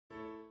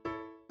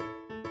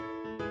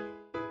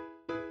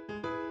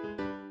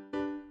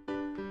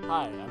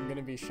Hi, I'm going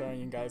to be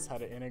showing you guys how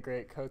to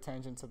integrate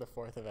cotangent to the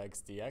fourth of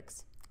x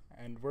dx.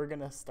 And we're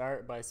going to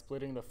start by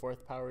splitting the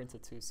fourth power into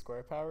two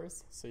square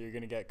powers. So you're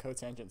going to get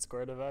cotangent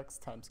squared of x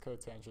times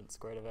cotangent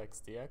squared of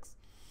x dx.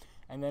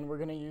 And then we're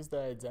going to use the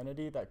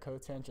identity that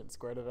cotangent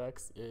squared of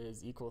x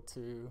is equal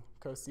to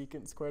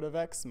cosecant squared of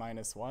x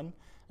minus 1.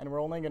 And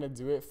we're only going to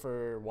do it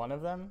for one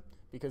of them,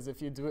 because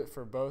if you do it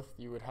for both,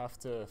 you would have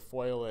to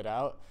FOIL it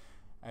out.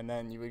 And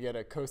then you would get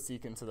a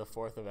cosecant to the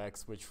fourth of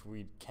x, which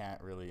we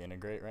can't really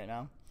integrate right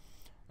now.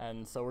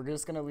 And so we're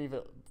just going to leave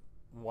it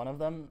one of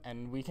them,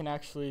 and we can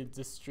actually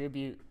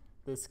distribute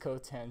this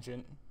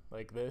cotangent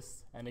like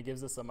this, and it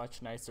gives us a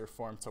much nicer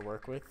form to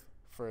work with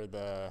for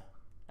the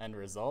end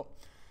result.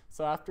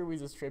 So after we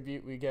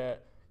distribute, we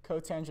get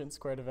cotangent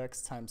squared of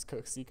x times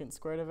cosecant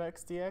squared of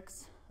x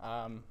dx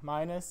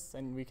minus,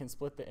 and we can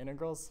split the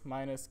integrals,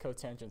 minus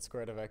cotangent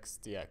squared of x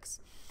dx.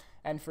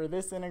 And for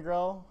this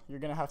integral, you're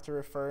going to have to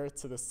refer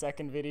to the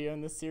second video in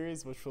this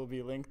series, which will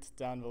be linked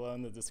down below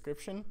in the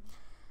description.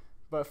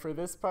 But for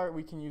this part,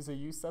 we can use a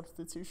u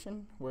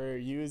substitution, where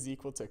u is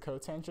equal to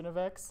cotangent of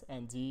x,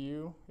 and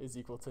du is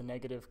equal to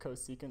negative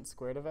cosecant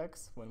squared of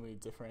x when we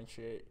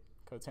differentiate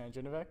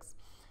cotangent of x.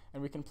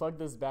 And we can plug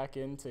this back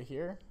into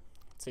here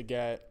to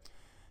get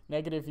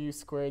negative u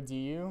squared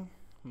du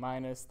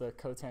minus the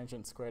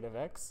cotangent squared of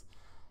x.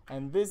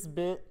 And this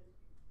bit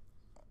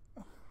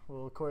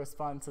will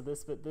correspond to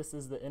this bit. This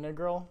is the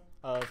integral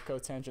of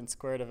cotangent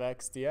squared of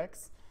x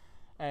dx.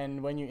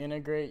 And when you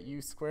integrate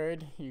u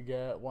squared, you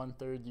get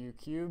 1/3 u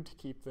cubed,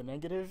 keep the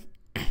negative.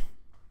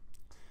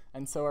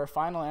 And so our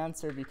final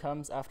answer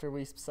becomes, after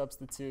we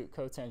substitute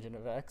cotangent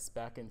of x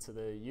back into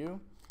the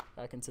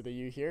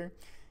u here,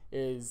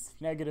 is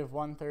negative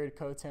 1/3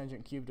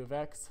 cotangent cubed of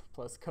x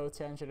plus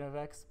cotangent of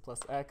x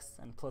plus x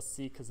and plus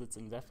c because it's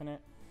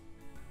indefinite.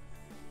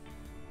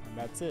 And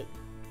that's it.